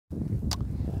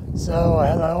So,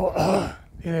 hello.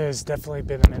 It has definitely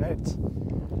been a minute.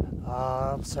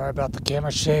 Sorry about the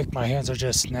camera shake. My hands are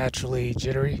just naturally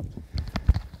jittery.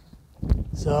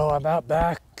 So, I'm out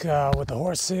back with the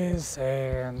horses,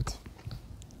 and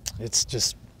it's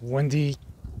just windy.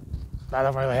 I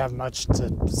don't really have much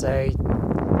to say.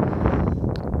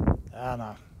 I don't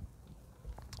know.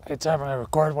 Anytime I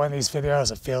record one of these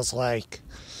videos, it feels like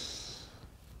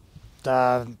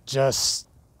just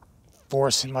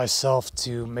forcing myself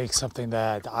to make something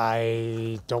that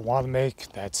I don't want to make,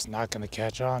 that's not going to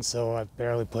catch on, so I've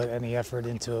barely put any effort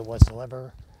into it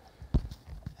whatsoever.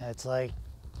 And it's like,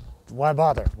 why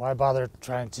bother? Why bother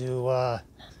trying to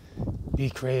be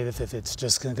creative if it's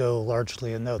just going to go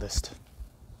largely unnoticed?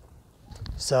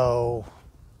 So,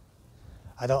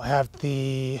 I don't have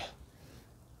the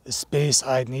space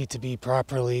I need to be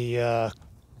properly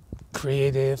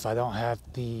creative. I don't have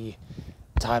the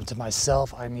time to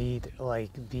myself. I need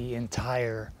like the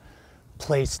entire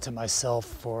place to myself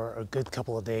for a good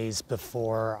couple of days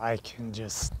before I can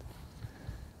just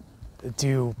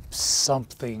do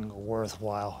something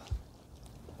worthwhile.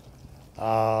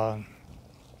 And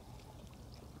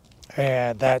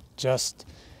that just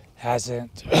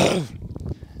hasn't,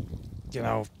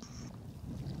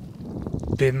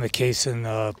 been the case in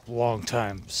a long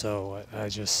time. So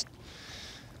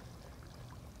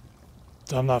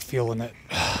I'm not feeling it.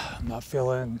 I'm not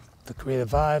feeling the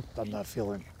creative vibe. I'm not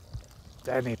feeling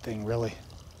anything really.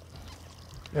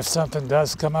 If something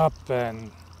does come up,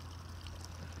 then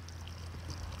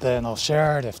I'll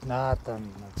share it. If not,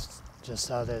 then it's just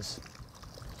how it is.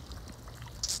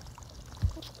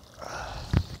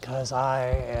 Because I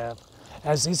am,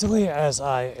 as easily as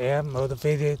I am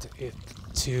motivated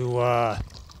to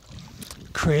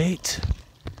create,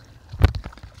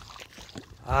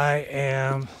 I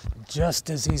am just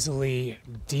as easily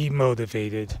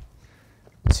demotivated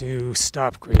to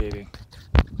stop creating.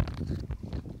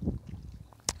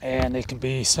 And it can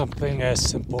be something as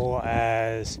simple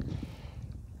as,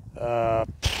 I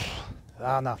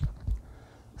don't know,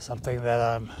 something that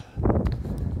I'm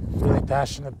really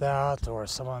passionate about, or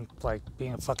someone like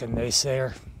being a fucking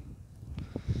naysayer,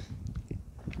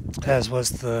 as was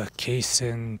the case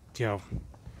in,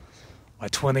 my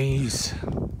 20s,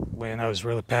 when I was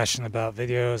really passionate about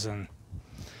videos and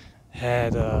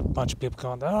had a bunch of people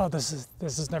going, "Oh, this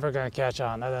is never going to catch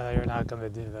on. No, you're not going to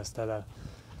do this."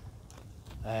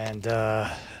 And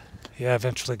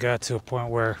eventually got to a point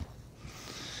where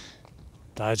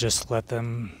I just let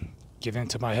them get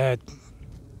into my head.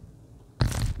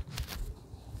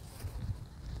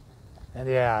 And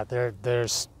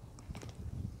there's